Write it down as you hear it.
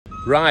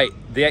Right,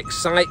 the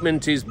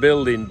excitement is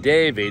building.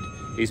 David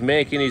is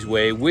making his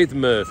way with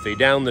Murphy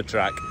down the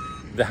track.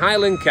 The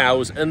Highland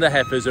cows and the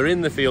heifers are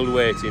in the field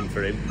waiting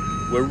for him.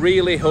 We're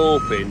really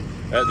hoping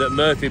that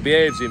Murphy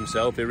behaves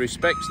himself, he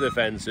respects the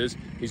fences,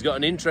 he's got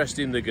an interest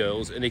in the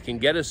girls, and he can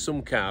get us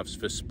some calves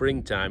for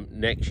springtime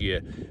next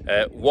year.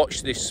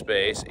 Watch this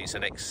space, it's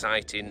an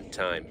exciting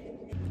time.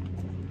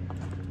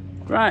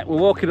 Right, we're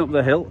walking up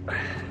the hill.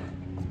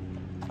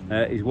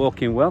 He's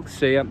walking well.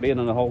 See, he hasn't been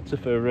on a halter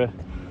for,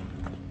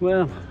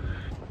 well,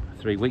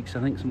 3 weeks,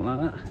 I think, something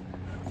like that.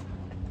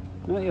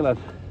 Right, you lad?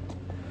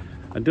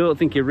 I don't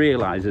think he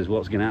realises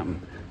what's going to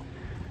happen.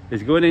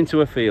 He's going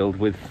into a field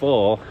with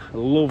 4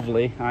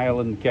 lovely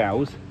Highland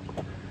cows.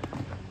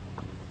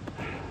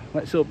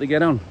 Let's hope they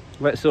get on.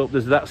 Let's hope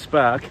there's that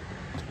spark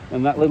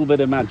and that little bit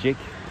of magic,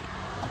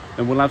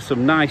 and we'll have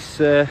some nice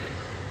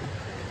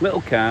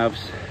little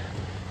calves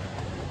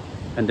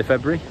end of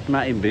February.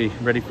 Might even be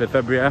ready for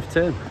February half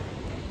term.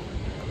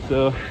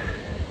 So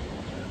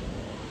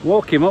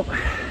walk him up.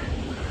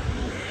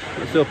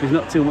 Let's hope he's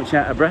not too much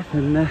out of breath,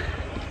 and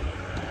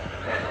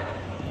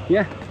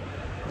yeah,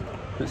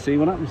 let's see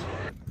what happens.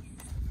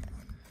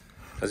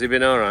 Has he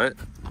been all right?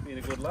 Been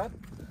a good lad.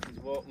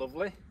 He's walked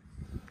lovely,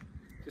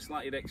 just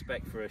like you'd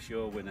expect for a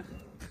show winner.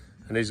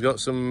 And he's got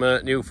some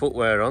new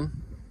footwear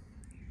on.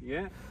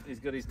 Yeah, he's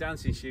got his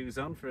dancing shoes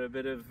on for a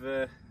bit of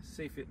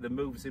see if the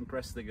moves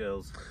impress the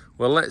girls.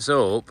 Well, let's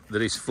hope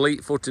that he's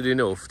fleet-footed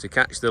enough to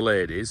catch the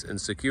ladies and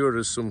secure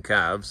us some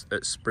calves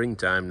at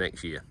springtime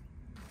next year.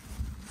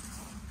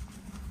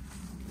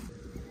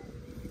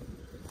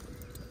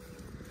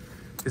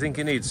 Do you think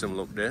he needs some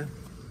luck, Dave?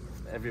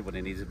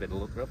 Everybody needs a bit of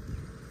luck, Rob.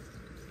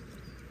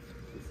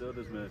 And so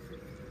does Murphy.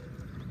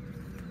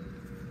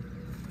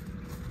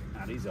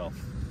 And he's off.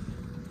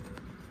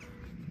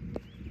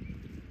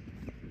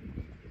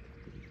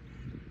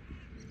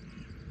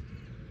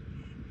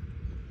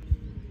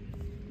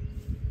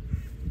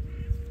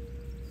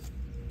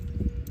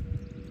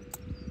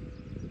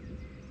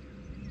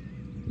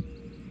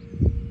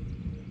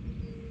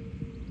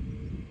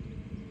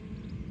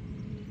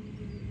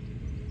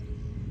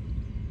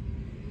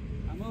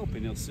 I'm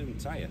hoping he'll soon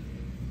tire.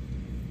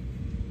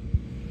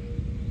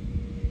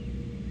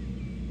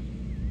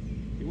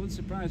 It wouldn't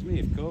surprise me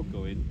if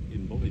Coco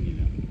in bowling, you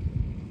know.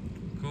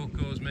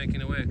 Coco's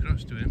making her way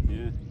across to him.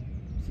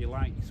 Yeah. She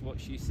likes what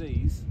she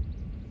sees.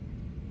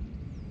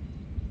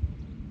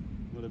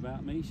 What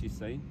about me, she's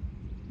saying?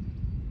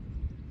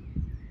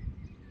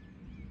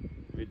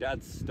 My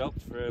dad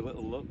stopped for a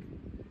little look.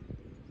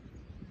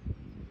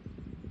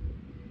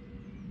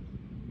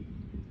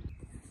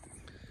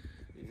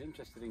 He's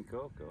interested in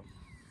Coco.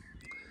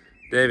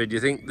 David, do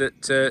you think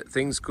that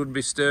things could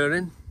be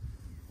stirring?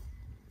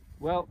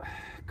 Well,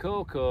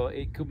 Coco,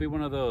 it could be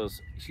one of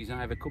those. She's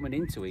either coming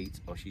in to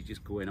eat or she's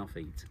just going off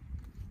eat.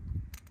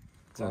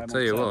 I'll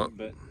tell you what.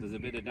 But there's a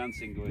bit of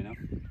dancing going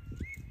on.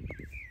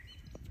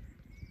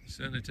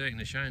 Certainly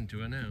taking a shine to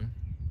her now.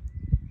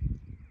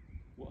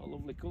 What a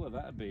lovely colour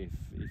that'd be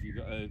if you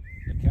got a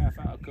calf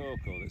out of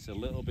Coco that's a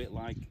little bit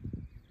like,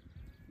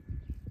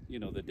 you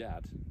know, the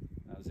dad,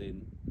 as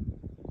in.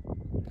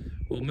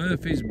 Well,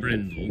 Murphy's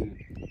brindle,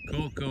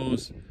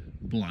 Coco's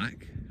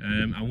black.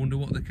 I wonder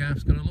what the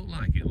calf's going to look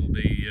like. It'll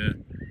be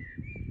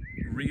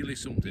really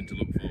something to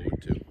look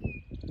forward to.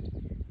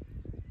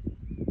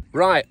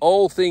 Right,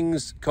 all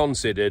things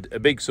considered, a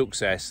big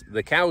success.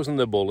 The cows and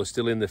the bull are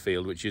still in the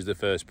field, which is the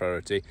first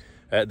priority.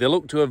 They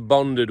look to have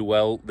bonded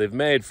well, they've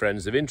made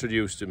friends, they've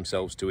introduced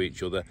themselves to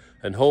each other,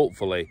 and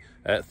hopefully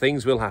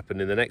things will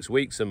happen in the next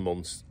weeks and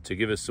months to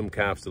give us some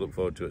calves to look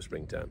forward to at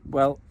springtime.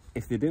 Well,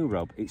 if they do,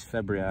 Rob, it's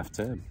February half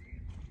term.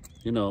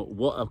 You know,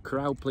 what a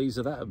crowd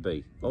pleaser that would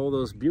be. All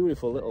those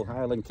beautiful little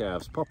Highland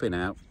calves popping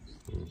out.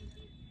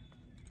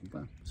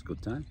 Well, it's a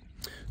good time.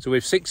 So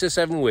we've 6 or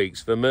 7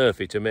 weeks for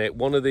Murphy to make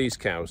one of these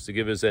cows to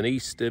give us an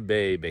Easter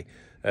baby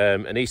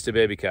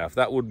calf.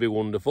 That would be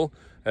wonderful.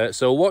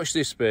 So watch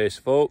this space,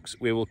 folks.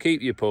 We will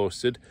keep you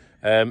posted,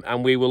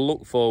 and we will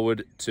look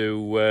forward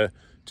to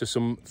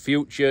some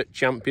future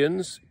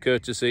champions,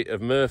 courtesy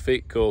of Murphy,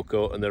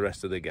 Coco, and the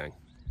rest of the gang.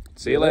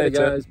 See you later,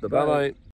 guys. Bye-bye. Bye-bye.